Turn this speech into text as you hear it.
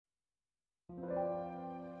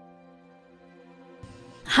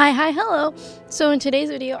Hi, hello! So in today's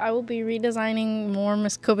video, I will be redesigning more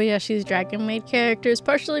Miss Kobayashi's Dragon Maid characters,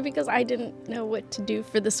 partially because I didn't know what to do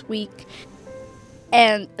for this week,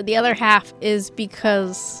 and the other half is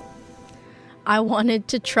because I wanted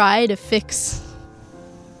to try to fix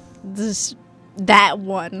that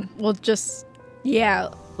one. Well,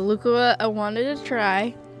 Lukua, I wanted to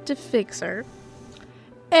try to fix her.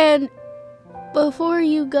 And before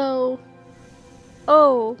you go,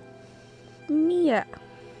 oh, Mia,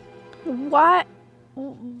 what?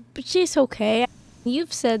 But she's okay.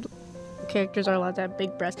 You've said characters are allowed to have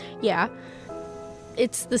big breasts. Yeah.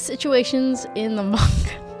 It's the situations in the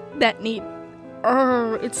manga that need...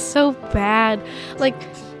 it's so bad. Like,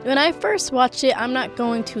 when I first watched it, I'm not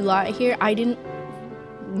going to lie here, I didn't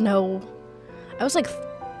know. I was like,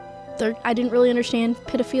 I didn't really understand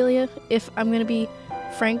pedophilia, if I'm gonna be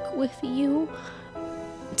frank with you.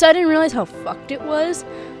 So I didn't realize how fucked it was.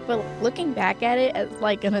 But looking back at it as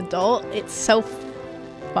like an adult, it's so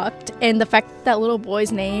fucked. And the fact that little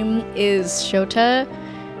boy's name is Shota,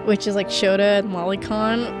 which is like Shota and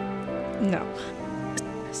Lolicon, no.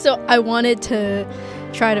 So I wanted to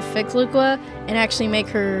try to fix Lukua and actually make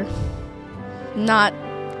her not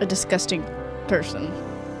a disgusting person.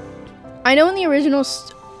 I know in the original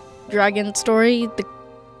dragon story, the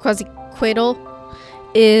Quetzalcoatl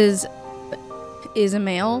is a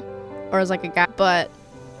male, or is like a guy, but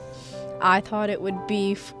I thought it would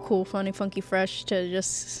be cool, funny, funky, fresh to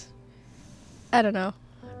just, I don't know.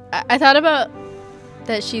 I thought about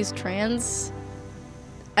that she's trans.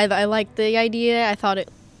 I liked the idea. I thought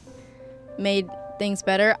it made things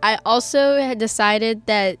better. I also had decided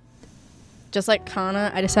that, just like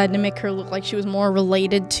Kana, I decided to make her look like she was more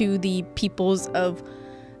related to the peoples of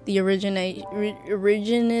the originous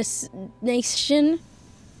nation.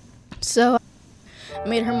 So I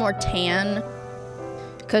made her more tan,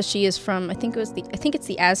 because she is from, I think it's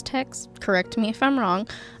the Aztecs, correct me if I'm wrong,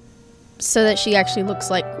 so that she actually looks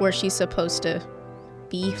like where she's supposed to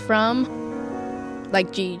be from,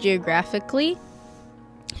 like geographically.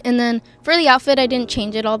 And then for the outfit, I didn't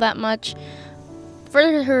change it all that much. For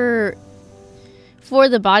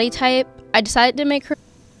the body type, I decided to make her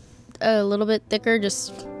a little bit thicker.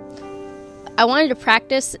 I wanted to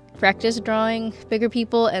practice drawing bigger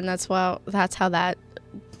people, and that's how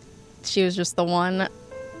she was just the one.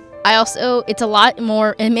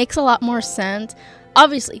 It makes a lot more sense.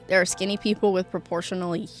 Obviously, there are skinny people with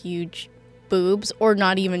proportionally huge boobs, or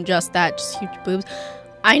not even just that, just huge boobs.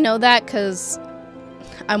 I know that because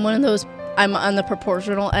I'm one of those, I'm on the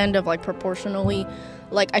proportional end of like proportionally,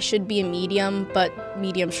 like I should be a medium, but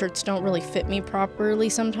medium shirts don't really fit me properly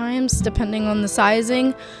sometimes, depending on the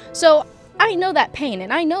sizing. So I know that pain,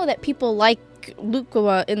 and I know that people like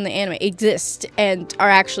Lukua in the anime exist and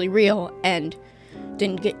are actually real and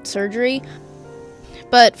didn't get surgery.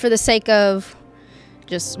 But for the sake of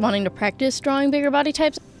just wanting to practice drawing bigger body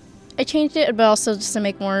types, I changed it, but also just to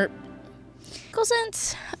make more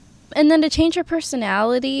sense. And then to change her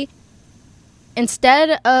personality,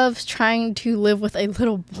 instead of trying to live with a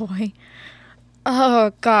little boy,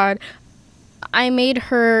 oh god, I made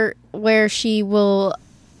her where she's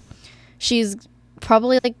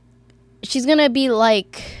probably like, she's gonna be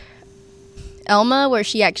like Elma, where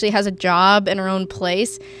she actually has a job in her own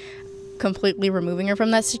place, completely removing her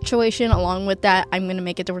from that situation. Along with that, I'm gonna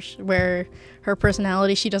make it to where her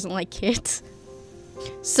personality, she doesn't like kids.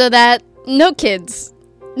 So that, no kids.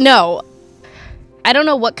 No. I don't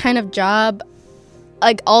know what kind of job,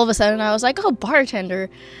 like all of a sudden I was like, oh,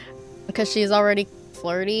 bartender, because she's already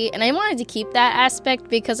flirty. And I wanted to keep that aspect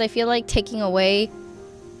because I feel like taking away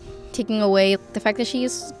the fact that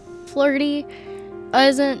she's flirty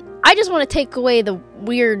isn't, I just want to take away the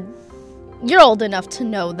weird, you're old enough to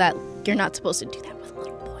know that you're not supposed to do that with a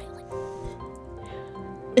little boy.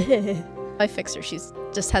 Like, I fixed her. She's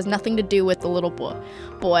just has nothing to do with the little boy.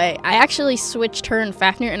 I actually switched her and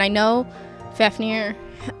Fafnir, and I know Fafnir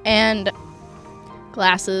and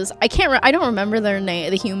Glasses, I don't remember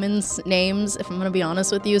the humans' names, if I'm going to be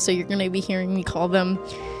honest with you, so you're going to be hearing me call them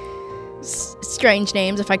strange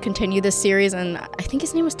names if I continue this series, and I think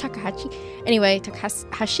his name was Takahashi. Anyway,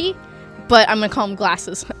 Takahashi, but I'm gonna call him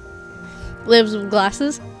Glasses. Lives with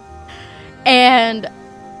Glasses. And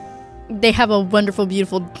they have a wonderful,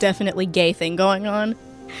 beautiful, definitely gay thing going on.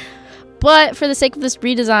 But for the sake of this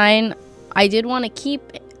redesign, I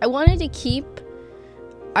wanted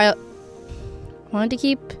to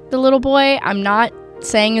keep the little boy. I'm not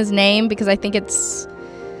saying his name because I think it's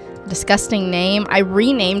disgusting name. I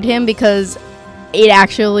renamed him because it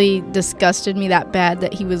actually disgusted me that bad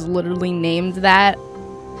that he was literally named that.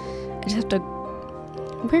 I just have to...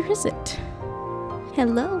 Where is it?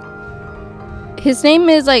 Hello? His name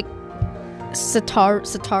is like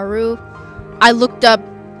Sataru. I looked up.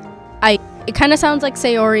 It kind of sounds like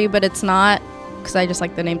Sayori, but it's not, because I just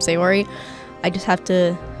like the name Sayori. I just have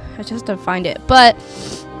to find it. But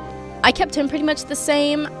I kept him pretty much the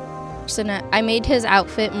same. So I made his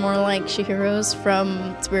outfit more like Chihiro's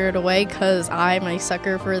from Spirited Away, because I'm a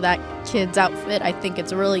sucker for that kid's outfit. I think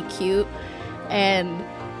it's really cute, and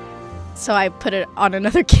so I put it on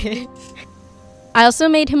another kid. I also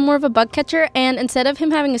made him more of a bug catcher, and instead of him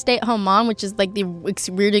having a stay-at-home mom, which is like the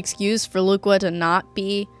weird excuse for Luqua to not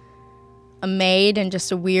be a maid and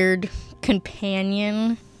just a weird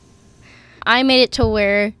companion, I made it to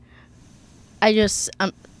where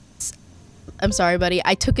I'm sorry, buddy.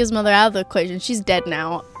 I took his mother out of the equation. She's dead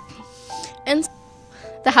now. And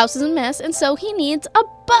the house is a mess, and so he needs a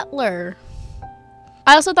butler.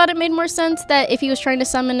 I also thought it made more sense that if he was trying to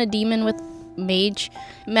summon a demon with mage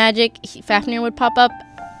magic, Fafnir would pop up.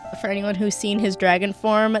 For anyone who's seen his dragon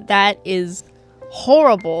form, that is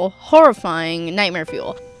horrible, horrifying nightmare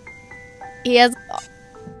fuel. He has,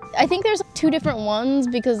 I think there's 2 different ones,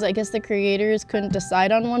 because I guess the creators couldn't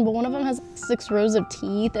decide on one, but one of them has 6 rows of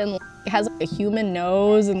teeth and has a human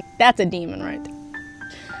nose, and that's a demon right there.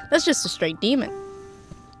 That's just a straight demon.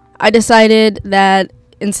 I decided that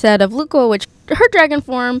instead of Luqua, which her dragon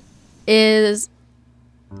form is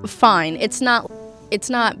fine. It's not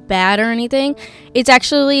bad or anything. It's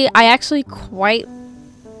actually, I quite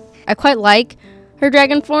like her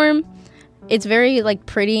dragon form. It's very like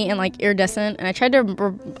pretty and like iridescent, and I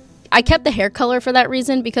kept the hair color for that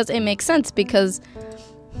reason, because it makes sense, because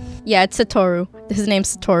yeah, it's Satoru. His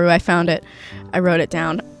name's Satoru. I found it. I wrote it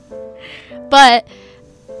down. But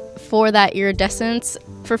for that iridescence,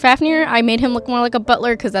 for Fafnir, I made him look more like a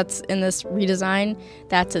butler, because that's in this redesign.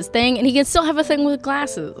 That's his thing, and he can still have a thing with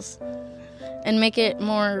glasses and make it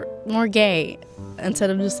more gay,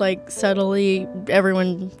 instead of just like subtly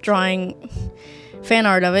everyone drawing fan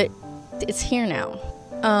art of it. It's here now.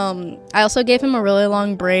 I also gave him a really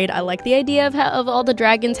long braid. I like the idea of all the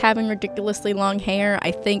dragons having ridiculously long hair.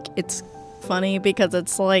 I think it's funny, because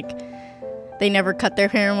it's like they never cut their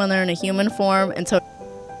hair when they're in a human form, and so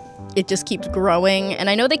it just keeps growing. And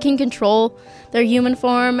I know they can control their human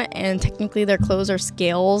form, and technically their clothes are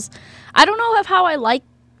scales. I don't know how I like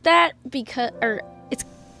that, or it's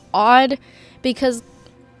odd, because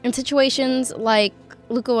in situations like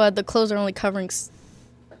Luqua, the clothes are only covering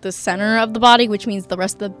the center of the body, which means the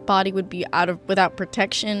rest of the body would be without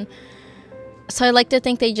protection. So I like to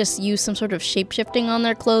think they just use some sort of shape-shifting on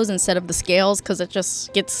their clothes instead of the scales, because it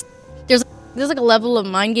just gets there's like a level of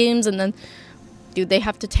mind games, and then do they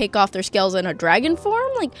have to take off their scales in a dragon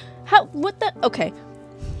form? Like, okay,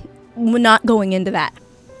 we're not going into that.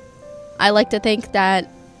 I like to think that,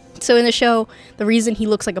 so in the show, the reason he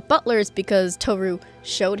looks like a butler is because Toru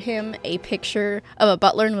showed him a picture of a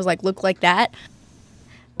butler and was like, look like that.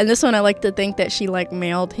 And this one, I like to think that she like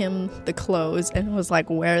mailed him the clothes and was like,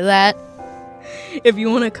 wear that. If you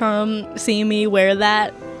want to come see me, wear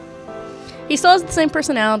that. He still has the same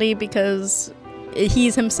personality, because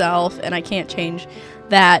he's himself, and I can't change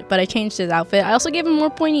that, but I changed his outfit. I also gave him more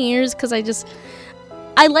pointy ears, because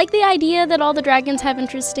I like the idea that all the dragons have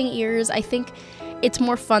interesting ears. I think it's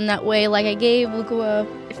more fun that way. Like, I gave Luqua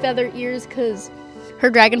feather ears, because her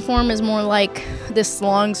dragon form is more like this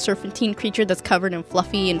long serpentine creature that's covered in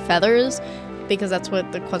fluffy and feathers, because that's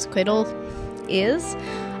what the Quetzalcoatl is.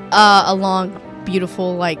 A long,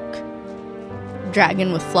 beautiful, like,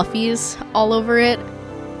 dragon with fluffies all over it.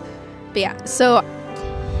 But yeah, so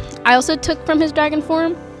I also took from his dragon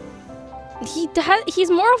form. He's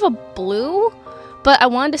more of a blue, but I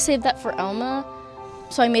wanted to save that for Elma,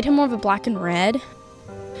 so I made him more of a black and red.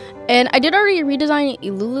 And I did already redesign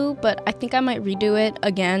Ilulu, but I think I might redo it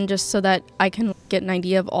again, just so that I can get an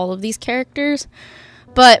idea of all of these characters.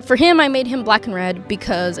 But for him, I made him black and red,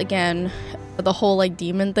 because again, the whole like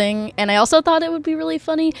demon thing. And I also thought it would be really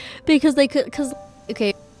funny, because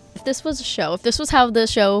okay, if this was a show, if this was how the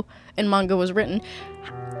show and manga was written,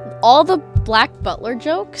 all the black butler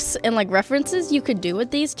jokes and like references you could do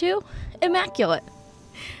with these two, immaculate.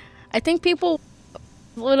 I think people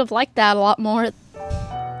would have liked that a lot more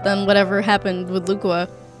than whatever happened with Luqua,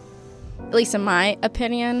 at least in my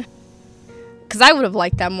opinion, because I would have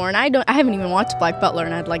liked that more, and I haven't even watched Black Butler,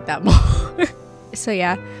 and I'd like that more. So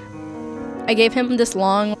yeah, I gave him this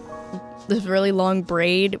really long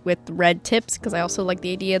braid with red tips, because I also like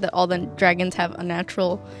the idea that all the dragons have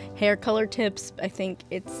unnatural hair color tips. I think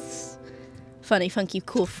it's funny, funky,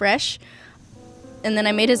 cool, fresh. And then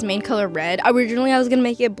I made his main color red. Originally I was gonna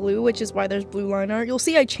make it blue, which is why there's blue line art. You'll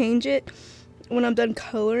see I change it when I'm done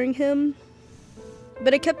coloring him.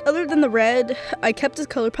 But I kept, other than the red, I kept his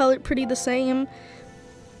color palette pretty the same.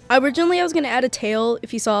 Originally, I was going to add a tail,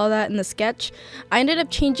 if you saw that in the sketch. I ended up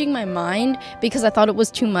changing my mind because I thought it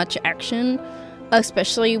was too much action,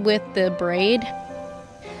 especially with the braid.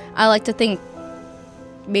 I like to think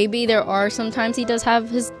maybe there are sometimes he does have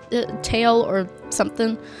his tail or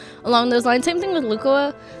something along those lines. Same thing with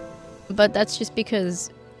Lukua, but that's just because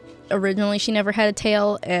originally she never had a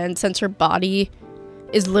tail, and since her body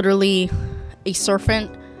is literally a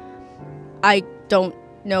serpent, I don't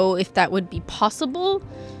know if that would be possible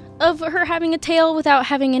of her having a tail without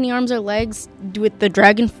having any arms or legs with the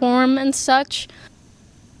dragon form and such.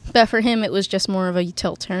 But for him, it was just more of a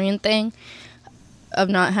utilitarian thing of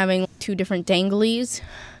not having two different danglies.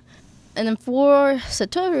 And then for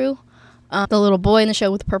Satoru, the little boy in the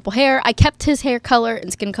show with the purple hair, I kept his hair color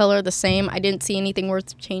and skin color the same. I didn't see anything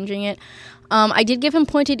worth changing it. I did give him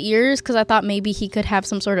pointed ears because I thought maybe he could have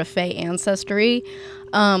some sort of Fae ancestry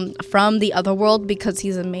from the other world, because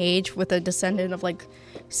he's a mage with a descendant of like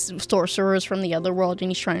sorcerers from the other world, and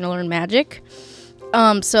he's trying to learn magic.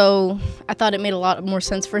 So I thought it made a lot more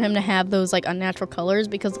sense for him to have those like unnatural colors,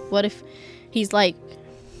 because what if he's like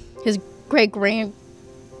his great grandpappy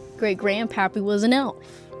was an elf?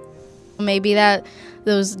 Maybe that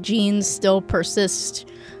those genes still persist,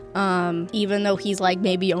 even though he's like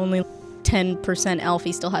maybe only 10% elf.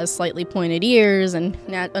 He still has slightly pointed ears and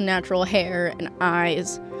unnatural hair and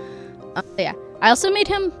eyes. Yeah, I also made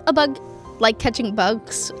him a bug, like catching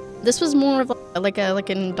bugs. This was more of like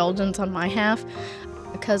an indulgence on my half,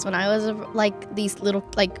 because when I was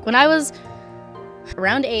when I was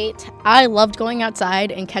around 8, I loved going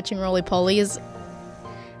outside and catching roly-polies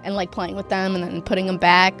and like playing with them and then putting them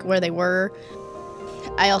back where they were.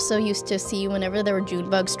 I also used to see whenever there were June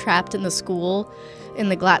bugs trapped in the school, in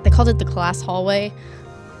the they called it the class hallway,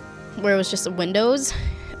 where it was just the windows.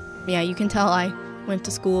 Yeah, you can tell I went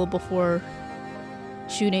to school before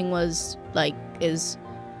shooting was like as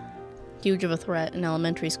huge of a threat in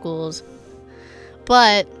elementary schools.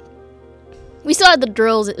 But we still had the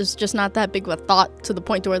drills. It was just not that big of a thought, to the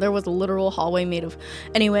point to where there was a literal hallway made of...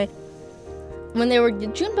 Anyway, when there were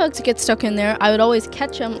June bugs get stuck in there, I would always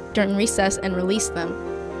catch them during recess and release them.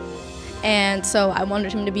 And so I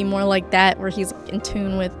wanted him to be more like that, where he's in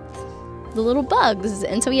tune with the little bugs,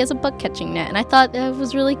 and so he has a bug catching net, and I thought that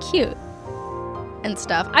was really cute and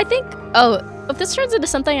stuff. I think, if this turns into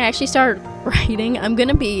something I actually start writing, I'm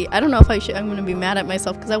gonna be mad at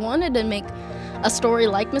myself, because I wanted to make a story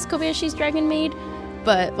like Miss Kobayashi's Dragon Maid,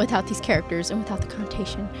 but without these characters and without the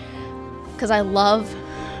connotation, because I love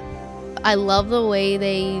the way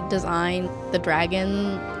they design the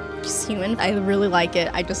dragon, just human. I really like it.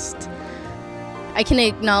 I can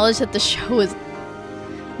acknowledge that the show is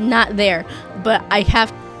not there, but I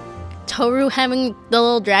have Toru having the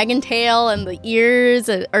little dragon tail and the ears,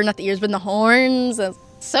 or not the ears, but the horns. It's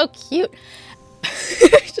so cute.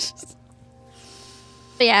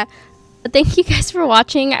 Yeah, thank you guys for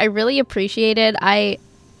watching. I really appreciate it. I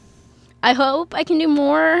hope I can do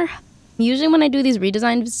more. Usually when I do these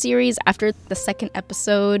redesign series, after the second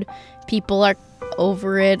episode, people are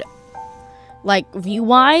over it, like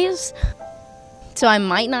view-wise. So I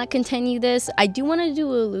might not continue this. I do want to do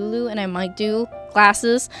a Lulu, and I might do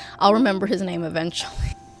glasses. I'll remember his name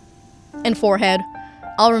eventually. And forehead.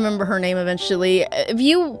 I'll remember her name eventually. If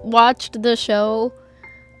you watched the show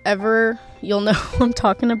ever, you'll know who I'm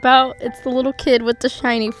talking about. It's the little kid with the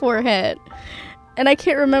shiny forehead. And I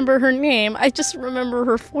can't remember her name. I just remember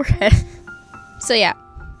her forehead. So yeah.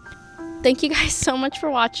 Thank you guys so much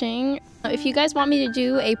for watching. If you guys want me to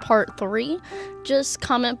do a part 3, just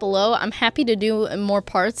comment below. I'm happy to do more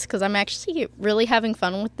parts, because I'm actually really having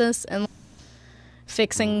fun with this and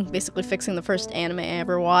basically fixing the first anime I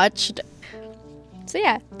ever watched. So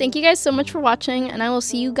yeah, thank you guys so much for watching, and I will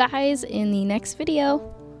see you guys in the next video.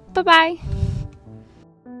 Bye bye!